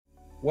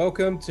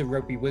Welcome to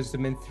Rugby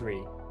Wisdom in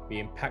 3,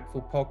 the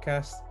impactful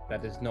podcast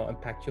that does not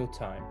impact your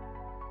time.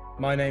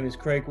 My name is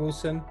Craig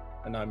Wilson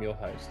and I'm your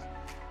host.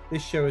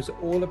 This show is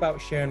all about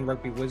sharing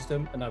rugby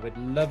wisdom, and I would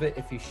love it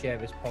if you share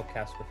this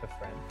podcast with a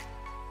friend.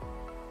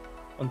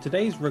 On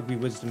today's Rugby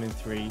Wisdom in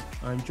 3,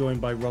 I'm joined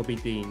by Robbie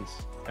Deans.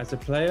 As a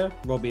player,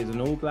 Robbie is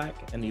an All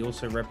Black and he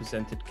also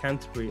represented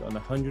Canterbury on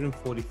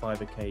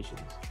 145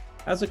 occasions.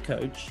 As a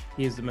coach,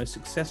 he is the most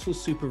successful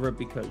Super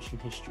Rugby coach in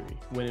history,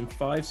 winning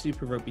 5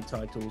 Super Rugby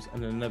titles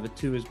and another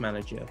 2 as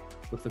manager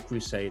with the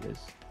Crusaders.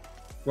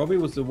 Robbie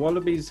was the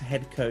Wallabies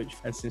head coach,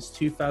 and since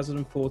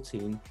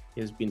 2014, he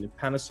has been the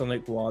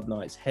Panasonic Wild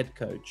Knights head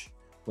coach,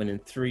 winning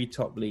 3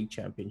 top league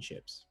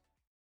championships.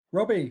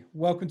 Robbie,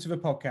 welcome to the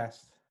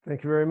podcast.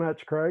 Thank you very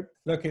much, Craig.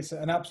 Look, it's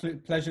an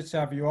absolute pleasure to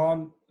have you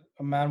on,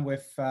 a man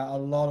with a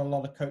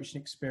lot of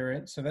coaching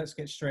experience. So let's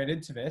get straight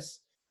into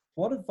this.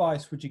 What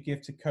advice would you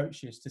give to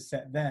coaches to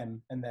set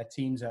them and their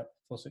teams up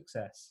for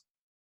success?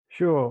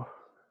 Sure.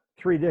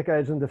 3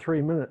 decades into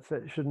 3 minutes,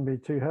 that shouldn't be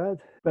too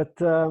hard. But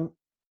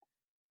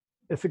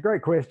it's a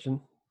great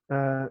question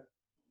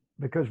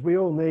because we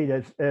all need,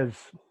 as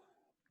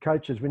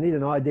coaches, we need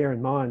an idea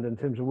in mind in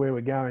terms of where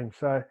we're going.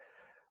 So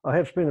I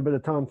have spent a bit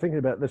of time thinking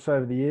about this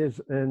over the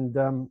years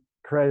and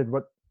created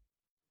what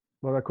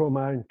I call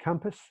my own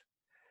compass.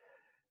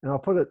 And I'll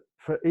put it,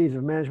 for ease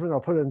of management,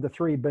 I'll put it into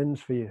 3 bins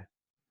for you.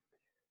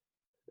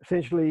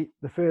 Essentially,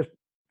 the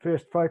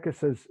first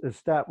focus is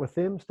start with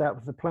them, start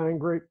with the playing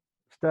group,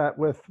 start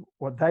with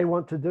what they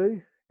want to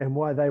do and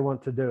why they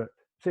want to do it.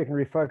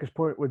 Secondary focus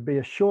point would be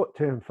a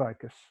short-term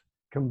focus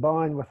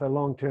combined with a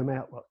long-term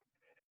outlook.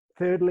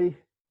 Thirdly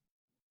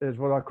is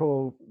what I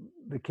call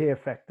the care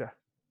factor.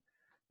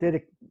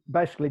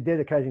 Basically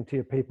dedicating to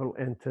your people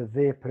and to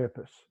their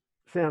purpose.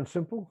 Sounds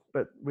simple,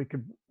 but we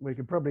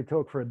could probably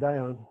talk for a day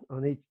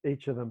on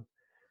each of them.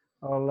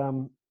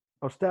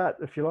 I'll start,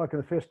 if you like, in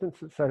the first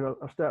instance. So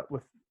I'll start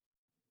with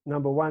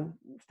number 1,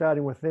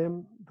 starting with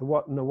them, the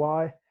what and the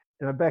why.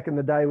 You know, back in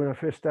the day when I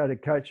first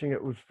started coaching,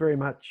 it was very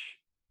much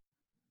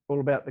all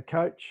about the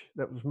coach.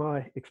 That was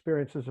my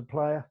experience as a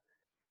player.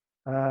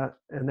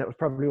 And that was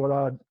probably what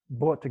I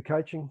brought to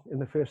coaching in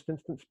the first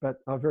instance. But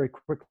I very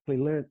quickly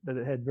learnt that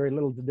it had very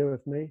little to do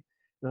with me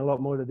and a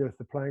lot more to do with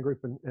the playing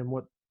group and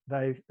what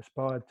they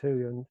aspired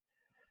to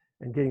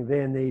and getting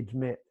their needs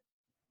met.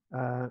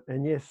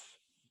 And yes,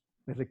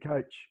 as a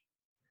coach,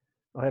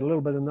 I had a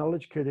little bit of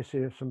knowledge,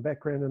 courtesy of some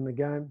background in the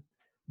game,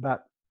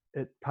 but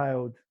it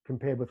paled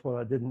compared with what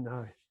I didn't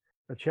know.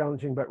 A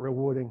challenging but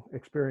rewarding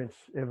experience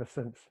ever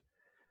since.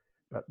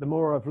 But the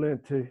more I've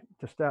learned to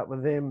start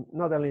with them,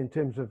 not only in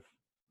terms of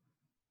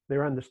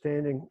their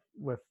understanding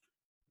with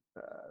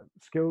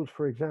skills,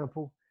 for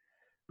example,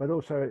 but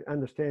also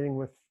understanding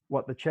with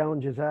what the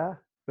challenges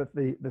are, but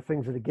the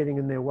things that are getting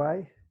in their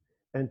way.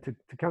 And to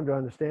come to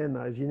understand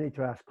those, you need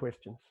to ask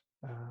questions.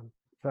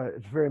 So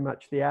it's very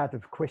much the art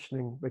of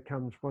questioning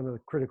becomes one of the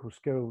critical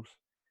skills.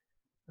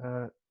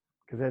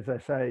 Because as they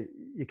say,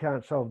 you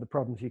can't solve the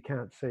problems you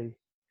can't see.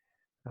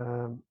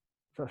 So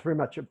it's very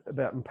much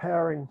about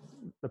empowering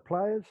the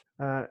players.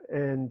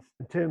 And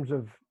in terms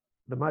of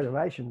the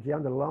motivations, the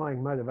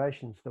underlying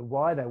motivations, the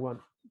why they want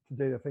to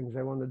do the things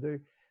they want to do,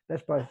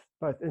 that's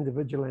both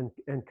individual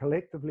and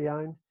collectively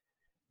owned.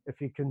 If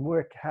you can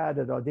work hard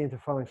at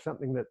identifying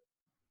something that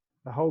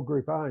the whole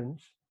group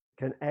owns,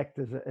 can act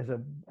as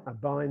a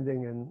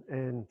binding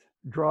and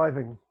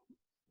driving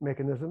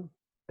mechanism,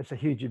 it's a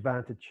huge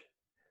advantage,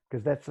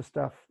 because that's the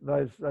stuff,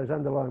 those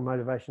underlying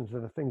motivations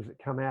are the things that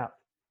come out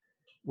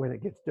when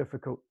it gets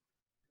difficult.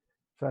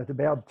 So to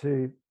be able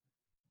to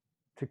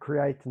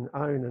create and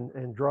own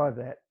and drive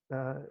that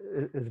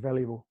is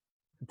valuable.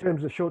 In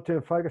terms of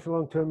short-term focus and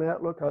long-term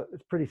outlook,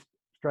 it's pretty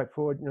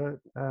straightforward. You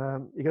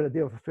know, you got to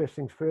deal with the first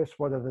things first.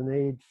 What are the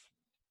needs?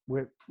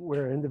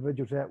 Where are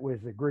individuals at?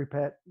 Where's the group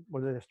at?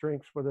 What are their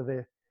strengths? What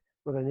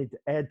they need to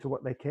add to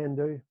what they can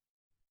do?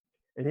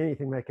 And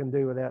anything they can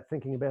do without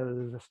thinking about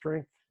it as a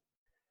strength.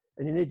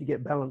 And you need to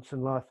get balance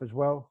in life as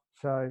well.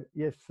 So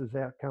yes, there's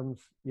outcomes.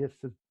 Yes,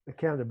 there's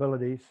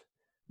accountabilities,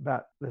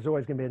 but there's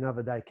always going to be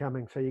another day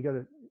coming. So you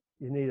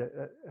need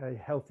a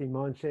healthy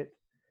mindset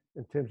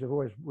in terms of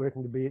always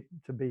working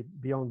to be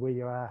beyond where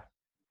you are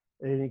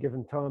at any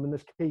given time. And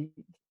there's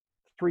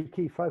 3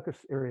 key focus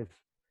areas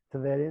to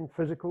that end: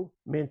 physical,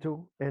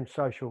 mental, and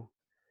social.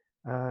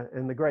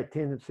 And the great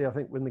tendency, I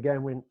think, when the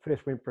game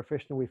first went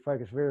professional, we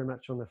focused very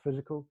much on the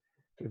physical.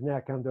 We've now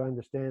come to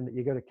understand that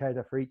you've got to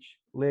cater for each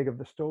leg of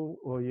the stool,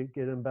 or you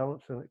get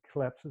imbalanced and it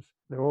collapses.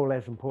 They're all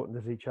as important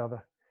as each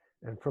other.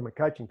 And from a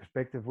coaching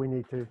perspective, we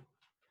need to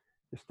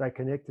stay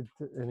connected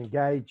and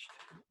engage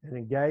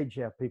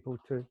our people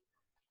to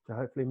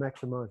hopefully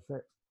maximize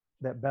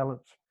that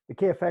balance. The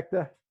care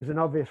factor is an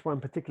obvious one,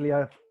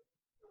 particularly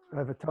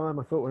over time.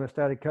 I thought when I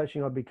started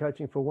coaching, I'd be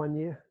coaching for 1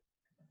 year.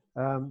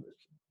 So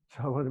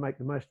I wanted to make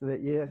the most of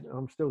that year.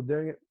 I'm still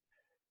doing it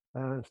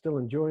and still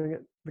enjoying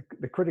it.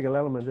 The critical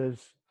element is,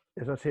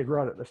 as I said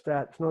right at the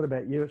start, it's not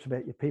about you, it's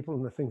about your people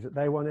and the things that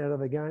they want out of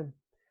the game,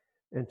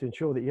 and to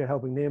ensure that you're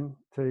helping them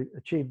to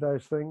achieve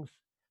those things,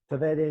 to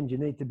that end, you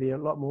need to be a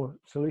lot more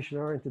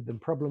solution-oriented than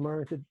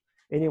problem-oriented.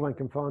 Anyone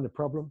can find a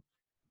problem,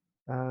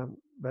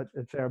 but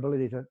it's our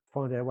ability to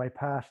find our way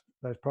past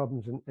those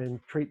problems and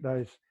treat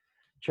those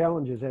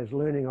challenges as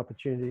learning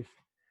opportunities.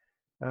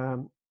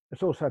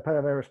 It's also part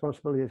of our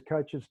responsibility as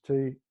coaches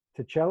to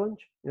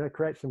challenge,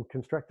 create some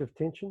constructive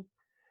tension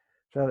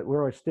so that we're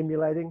always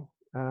stimulating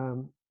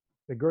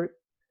the group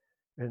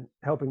and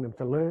helping them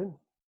to learn,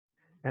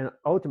 and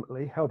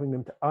ultimately helping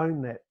them to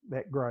own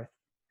that growth,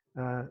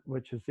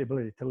 which is the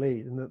ability to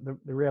lead. And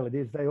the reality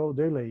is they all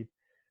do lead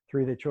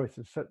through their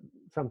choices. So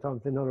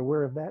sometimes they're not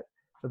aware of that.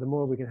 So the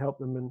more we can help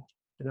them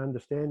in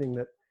understanding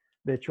that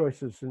their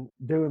choices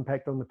do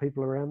impact on the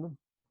people around them.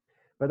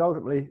 But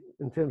ultimately,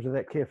 in terms of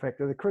that care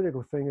factor, the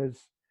critical thing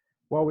is,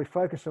 while we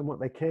focus on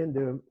what they can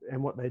do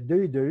and what they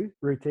do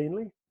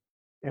routinely,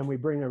 and we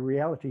bring a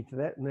reality to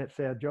that, and that's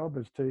our job,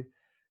 is to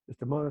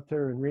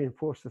monitor and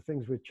reinforce the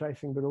things we're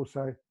chasing, but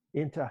also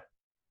enter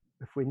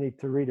if we need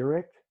to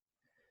redirect.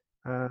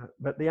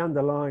 But the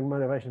underlying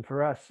motivation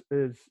for us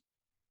is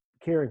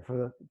caring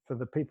for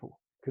the people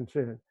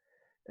concerned,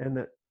 and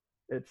that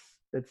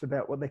it's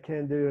about what they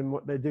can do and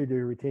what they do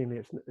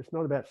routinely. It's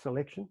not about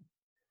selection.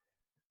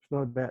 It's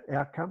not about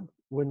outcome,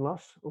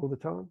 win-loss all the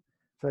time.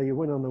 So you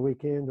win on the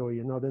weekend, or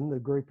you're not in the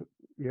group,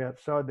 you're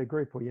outside the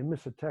group, or you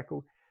miss a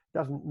tackle,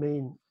 doesn't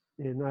mean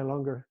you're no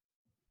longer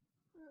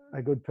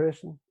a good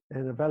person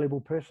and a valuable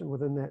person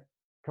within that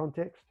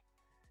context.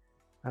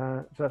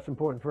 So it's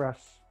important for us,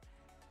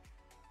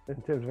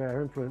 in terms of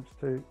our influence,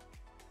 to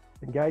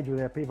engage with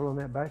our people on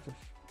that basis,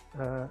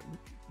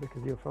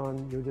 because you'll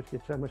find you'll just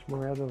get so much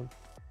more out of them,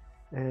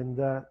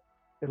 and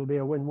it'll be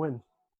a win-win.